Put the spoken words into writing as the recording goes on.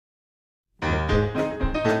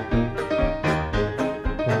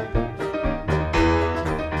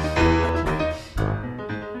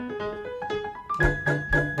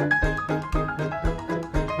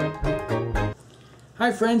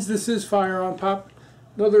Hi friends, this is FirearmPop,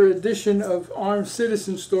 another edition of Armed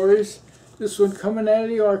Citizen Stories. This one coming out of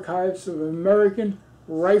the archives of American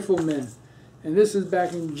Riflemen. And this is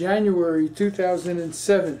back in January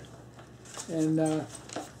 2007. And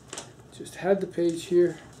just had the page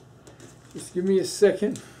here. Just give me a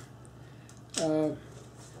second.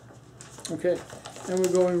 Okay, and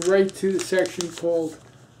we're going right to the section called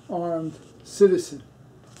Armed Citizen.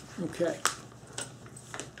 Okay.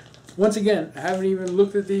 Once again, I haven't even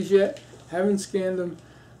looked at these yet, haven't scanned them.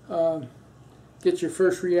 Get your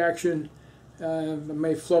first reaction. I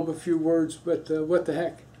may flub a few words, but what the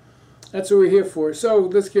heck. That's what we're here for. So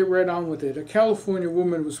let's get right on with it. A California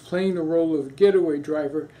woman was playing the role of a getaway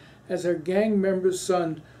driver as her gang member's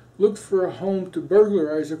son looked for a home to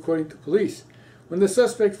burglarize, according to police. When the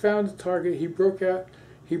suspect found the target, he broke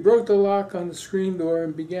the lock on the screen door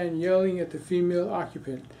and began yelling at the female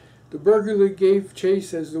occupant. The burglar gave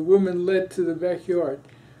chase as the woman led to the backyard,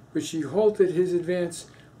 but she halted his advance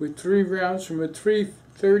with 3 rounds from a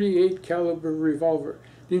 .338 caliber revolver.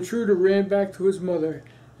 The intruder ran back to his mother,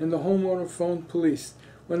 and the homeowner phoned police.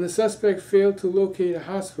 When the suspect failed to locate a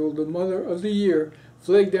hospital, the mother of the year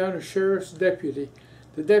flagged down a sheriff's deputy.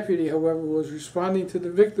 The deputy, however, was responding to the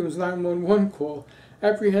victim's 911 call,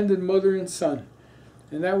 apprehended mother and son.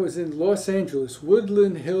 And that was in Los Angeles,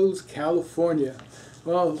 Woodland Hills, California.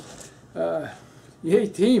 Well, yay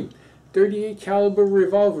team, .38 caliber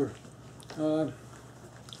revolver.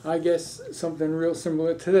 I guess something real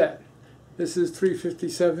similar to that. This is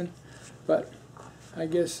 .357, but I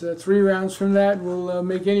guess 3 rounds from that will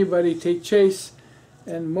make anybody take chase.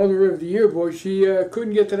 And mother of the year, boy, she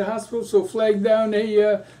couldn't get to the hospital, so flagged down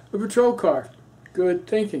a patrol car. Good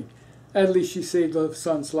thinking. At least she saved her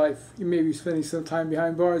son's life. He may be spending some time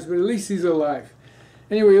behind bars, but at least he's alive.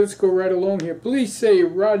 Anyway, let's go right along here. Police say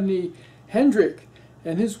Rodney Hendrick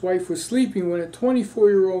and his wife were sleeping when a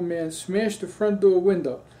 24-year-old man smashed the front door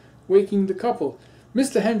window, waking the couple.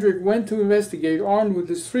 Mr. Hendrick went to investigate, armed with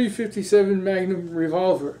his .357 Magnum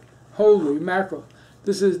revolver. Holy mackerel.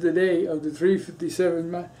 This is the day of the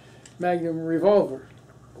 .357 Magnum revolver.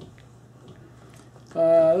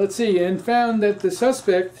 Let's see, and found that the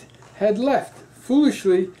suspect had left.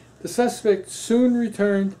 Foolishly, the suspect soon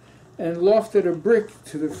returned and lofted a brick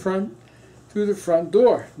through the front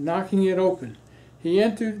door, knocking it open. He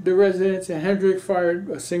entered the residence and Hendrick fired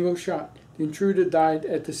a single shot. The intruder died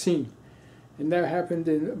at the scene. And that happened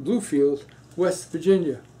in Bluefield, West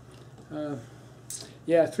Virginia.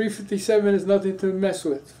 Yeah, .357 is nothing to mess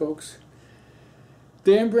with, folks.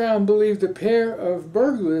 Dan Brown believed a pair of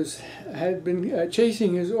burglars had been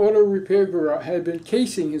casing his auto repair garage.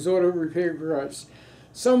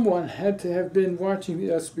 Someone had to have been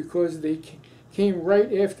watching us because they came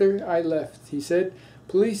right after I left, he said.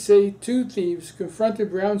 Police say 2 thieves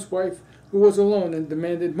confronted Brown's wife, who was alone, and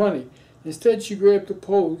demanded money. Instead, she grabbed a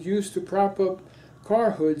pole used to prop up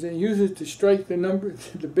car hoods and used it to strike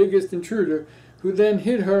the biggest intruder, who then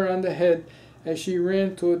hit her on the head as she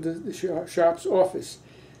ran toward the shop's office.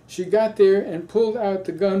 She got there and pulled out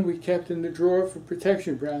the gun we kept in the drawer for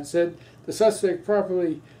protection, Brown said. The suspect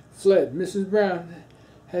promptly fled. Mrs. Brown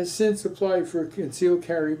has since applied for a concealed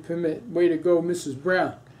carry permit. Way to go, Mrs.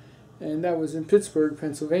 Brown. And that was in Pittsburgh,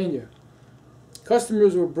 Pennsylvania.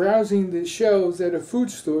 Customers were browsing the shelves at a food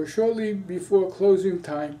store shortly before closing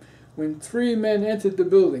time when 3 men entered the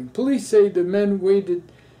building. Police say the men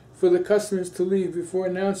waited for the customers to leave before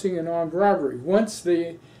announcing an armed robbery. Once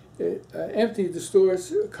they emptied the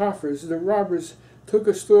store's coffers, the robbers took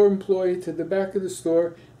a store employee to the back of the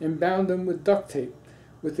store and bound him with duct tape.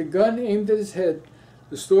 With the gun aimed at his head,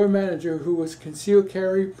 the store manager, who was concealed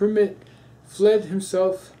carry permit, freed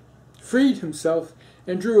himself,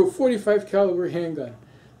 and drew a .45 caliber handgun.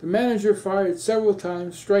 The manager fired several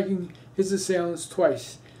times, striking his assailants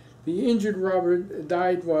twice. The injured robber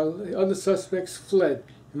died while the other suspects fled.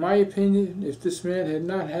 In my opinion, if this man had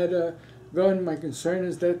not had a gun, my concern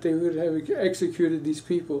is that they would have executed these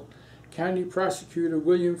people, County Prosecutor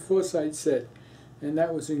William Forsythe said. And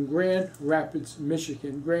that was in Grand Rapids,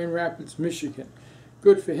 Michigan. Grand Rapids, Michigan.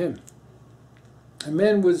 Good for him. A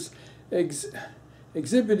man was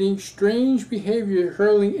exhibiting strange behavior,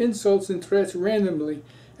 hurling insults and threats randomly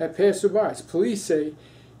at passersby. Police say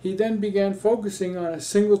he then began focusing on a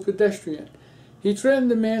single pedestrian. He threatened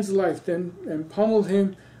the man's life and pummeled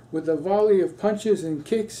him with a volley of punches and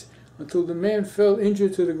kicks until the man fell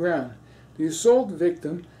injured to the ground. The assault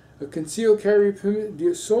victim,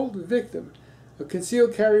 a A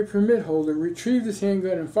concealed carry permit holder retrieved his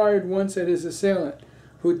handgun and fired once at his assailant,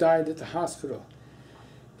 who died at the hospital.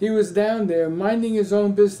 He was down there minding his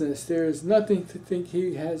own business. There is nothing to think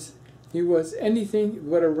he was anything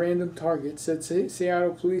but a random target, said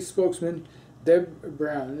Seattle police spokesman Deb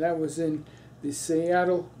Brown. That was in the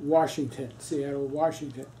Seattle, Washington.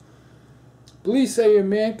 Police say a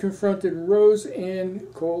man confronted Rose Ann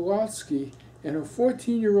Kowalski and her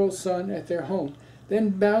 14-year-old son at their home,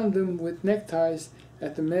 then bound them with neckties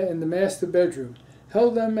in the master bedroom,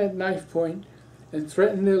 held them at knife point, and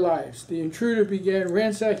threatened their lives. The intruder began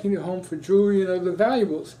ransacking the home for jewelry and other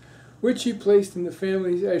valuables, which he placed in the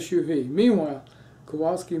family's SUV. Meanwhile,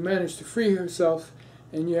 Kowalski managed to free herself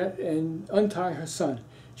and untie her son.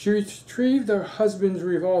 She retrieved her husband's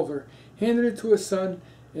revolver, handed it to her son,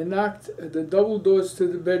 and locked the double doors to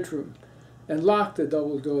the bedroom. The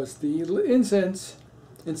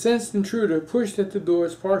incensed intruder pushed at the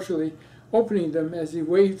doors, partially opening them as he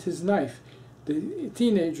waved his knife. The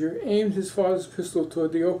teenager aimed his father's pistol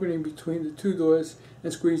toward the opening between the two doors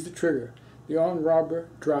and squeezed the trigger. The armed robber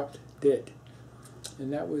dropped dead.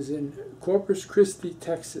 And that was in Corpus Christi,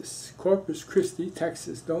 Texas. Corpus Christi,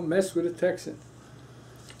 Texas. Don't mess with a Texan.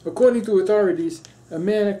 According to authorities, a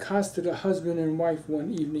man accosted a husband and wife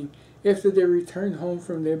one evening after they returned home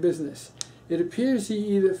from their business. It appears he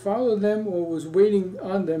either followed them or was waiting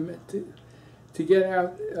on them to get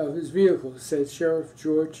out of his vehicle, said Sheriff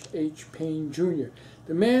George H. Payne, Jr.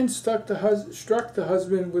 The man struck the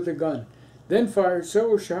husband with a gun, then fired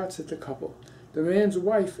several shots at the couple. The man's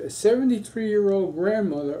wife, a 73-year-old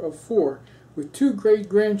grandmother of 4 with 2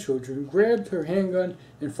 great-grandchildren, grabbed her handgun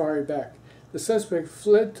and fired back. The suspect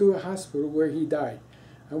fled to a hospital where he died.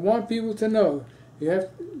 I want people to know you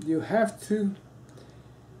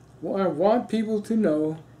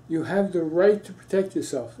have the right to protect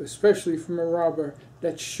yourself, especially from a robber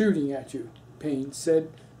that's shooting at you, Payne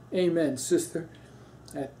said. Amen, sister.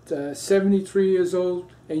 At 73 years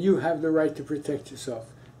old, and you have the right to protect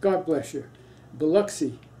yourself. God bless you.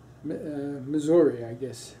 Biloxi, Missouri, I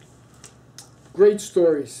guess. Great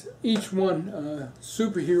stories. Each one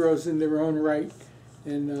superheroes in their own right,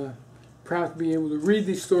 and proud to be able to read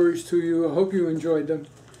these stories to you. I hope you enjoyed them.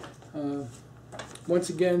 Once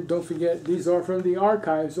again, don't forget, these are from the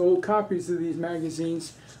archives, old copies of these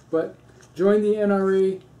magazines, but join the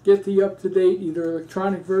NRA, get the up-to-date, either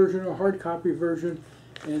electronic version or hard copy version,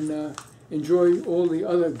 and enjoy all the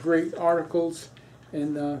other great articles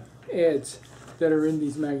and ads that are in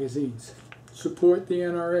these magazines. Support the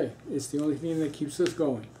NRA. It's the only thing that keeps us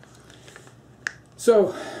going.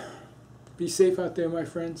 So, be safe out there, my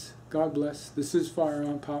friends. God bless. This is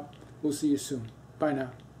FirearmPop. We'll see you soon. Bye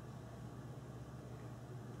now.